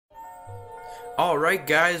Alright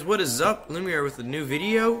guys, what is up? Lumiere with a new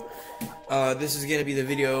video. This is gonna be the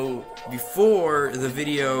video before the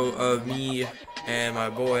video of me and my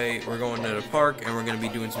boy. We're going to the park and we're gonna be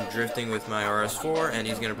doing some drifting with my RS4, and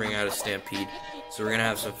he's gonna bring out a Stampede. So we're gonna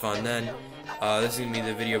have some fun then. This is gonna be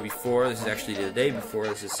the video before. This is actually the day before.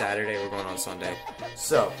 This is Saturday. We're going on Sunday.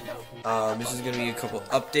 So this is gonna be a couple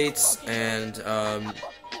updates and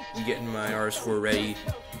getting my RS4 ready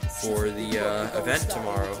for the event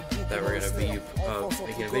tomorrow that we're gonna be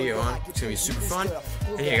making a video on. It's gonna be super fun.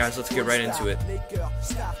 And yeah, guys, let's get right into it.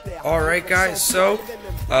 Alright guys, so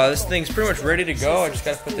this thing's pretty much ready to go. I just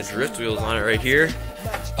gotta put the drift wheels on it right here.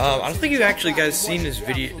 I don't think you've actually guys seen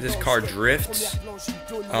this car drift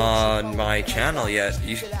on my channel yet.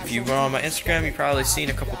 If you've gone on my Instagram, you've probably seen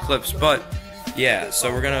a couple clips, but yeah,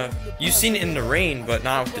 so you've seen it in the rain, but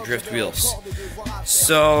not with the drift wheels.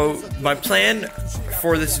 So my plan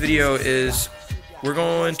for this video is we're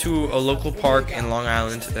going to a local park in Long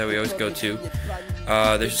Island that we always go to.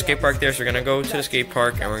 There's a skate park there, so we're gonna go to the skate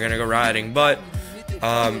park and we're gonna go riding, but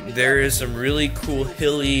there is some really cool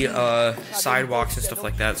hilly sidewalks and stuff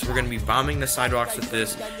like that, so we're gonna be bombing the sidewalks with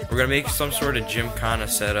this. We're gonna make some sort of gymkhana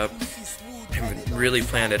setup. I haven't really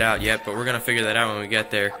planned it out yet, but we're gonna figure that out when we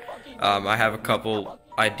get there. I have a couple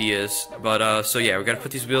ideas, but so yeah, we gotta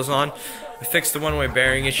put these wheels on. I fixed the one-way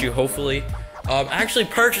bearing issue, hopefully. I actually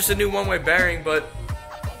purchased a new one-way bearing, but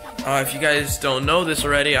if you guys don't know this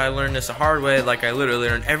already, I learned this the hard way. Like, I literally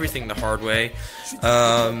learned everything the hard way.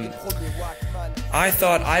 I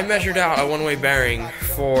thought I measured out a one-way bearing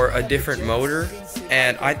for a different motor,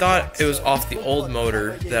 and I thought it was off the old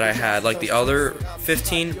motor that I had, like the other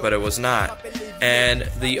 15, but it was not. And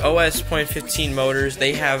the OS.15 motors,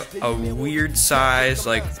 they have a weird size,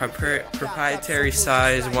 like proprietary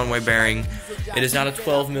size one-way bearing. It is not a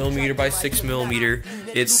 12mm by 6mm.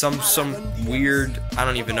 It's some weird, I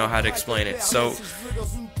don't even know how to explain it. So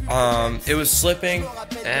it was slipping,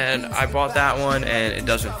 and I bought that one, and it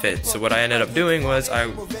doesn't fit. So what I ended up doing was I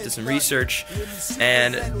did some research,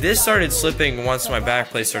 and this started slipping once my back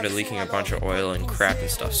plate started leaking a bunch of oil and crap and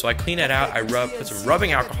stuff. So I cleaned it out. I put some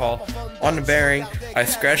rubbing alcohol on the bearing. I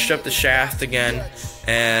scratched up the shaft again,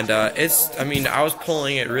 and I mean, I was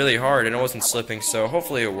pulling it really hard, and it wasn't slipping. So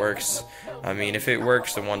hopefully it works. I mean, if it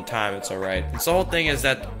works the one time, it's alright. And so the whole thing is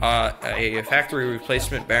that a factory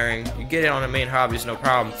replacement bearing, you get it on a main hobbies, no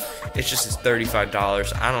problem. It's just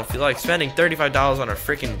 $35. I don't feel like spending $35 on a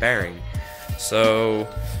freaking bearing. So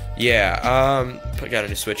yeah, got a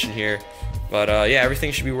new switch in here. But yeah,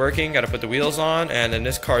 everything should be working. Got to put the wheels on, and then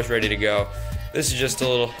this car's ready to go. This is just a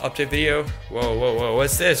little update video. Whoa, whoa, whoa!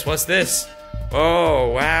 What's this? What's this? Oh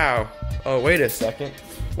wow! Oh, wait a second.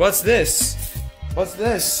 What's this? What's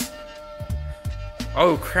this?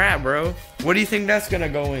 Oh crap, bro. What do you think that's gonna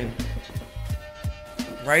go in?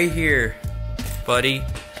 Right here, buddy.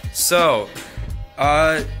 So,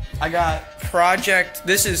 I got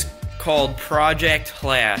this is called Project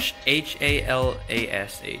Hallash,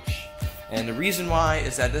 H-A-L-A-S-H. And the reason why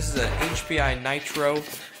is that this is an HPI Nitro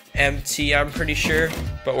MT, I'm pretty sure,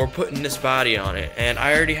 but we're putting this body on it. And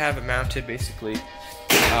I already have it mounted, basically.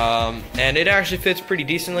 And it actually fits pretty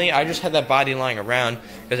decently. I just had that body lying around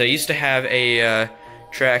because I used to have a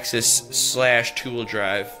Traxxas / two-wheel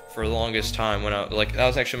drive for the longest time. That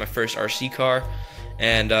was actually my first RC car,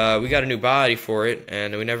 and we got a new body for it,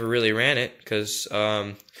 and we never really ran it because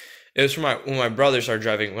it was from when my brother started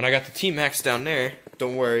driving. When I got the T-Max down there,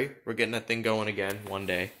 don't worry, we're getting that thing going again one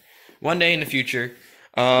day in the future.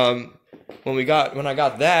 When I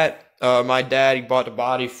got that, my dad, he bought the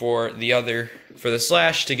body for the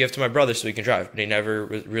Slash to give to my brother so he can drive, but he never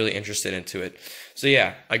was really interested into it. So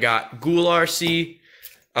yeah, I got Ghoul RC,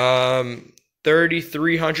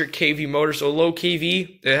 3300 kV motor, so low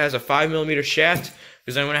kV. It has a 5mm shaft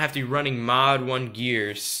because I'm gonna have to be running Mod 1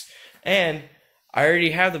 gears, and I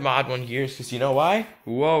already have the Mod 1 gears because you know why?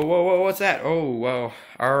 Whoa, whoa, whoa! What's that? Oh, whoa!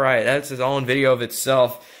 All right, that's its own video of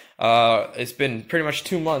itself. It's been pretty much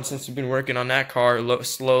 2 months since we've been working on that car,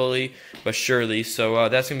 slowly but surely. So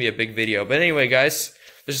that's gonna be a big video. But anyway, guys,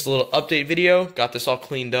 this is a little update video. Got this all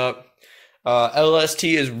cleaned up.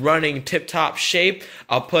 LST is running tip-top shape.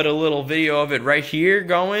 I'll put a little video of it right here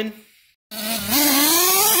going.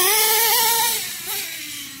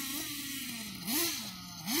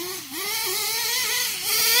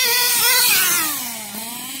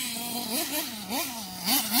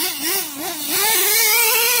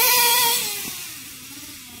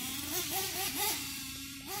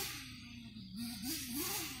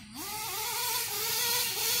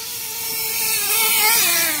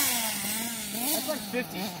 That's like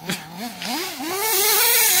 50.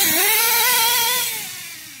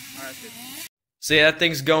 So yeah, that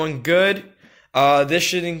thing's going good.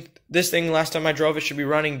 This thing last time I drove it should be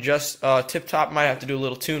running just tip top. Might have to do a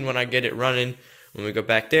little tune when I get it running when we go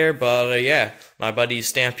back there. But yeah, my buddy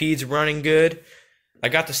Stampede's running good. I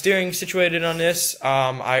got the steering situated on this.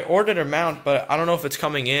 I ordered a mount, but I don't know if it's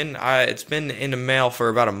coming in. It's been in the mail for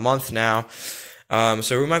about a month now.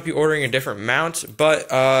 So we might be ordering a different mount.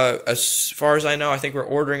 But as far as I know, I think we're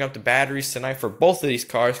ordering up the batteries tonight for both of these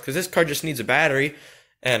cars, because this car just needs a battery,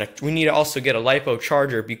 and we need to also get a LiPo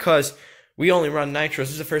charger because we only run Nitros.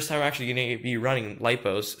 This is the first time we're actually going to be running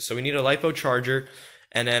LiPos. So we need a LiPo charger,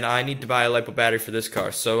 and then I need to buy a LiPo battery for this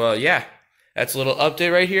car. So yeah, that's a little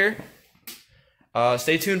update right here.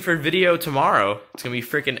 Stay tuned for a video tomorrow. It's going to be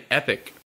freaking epic.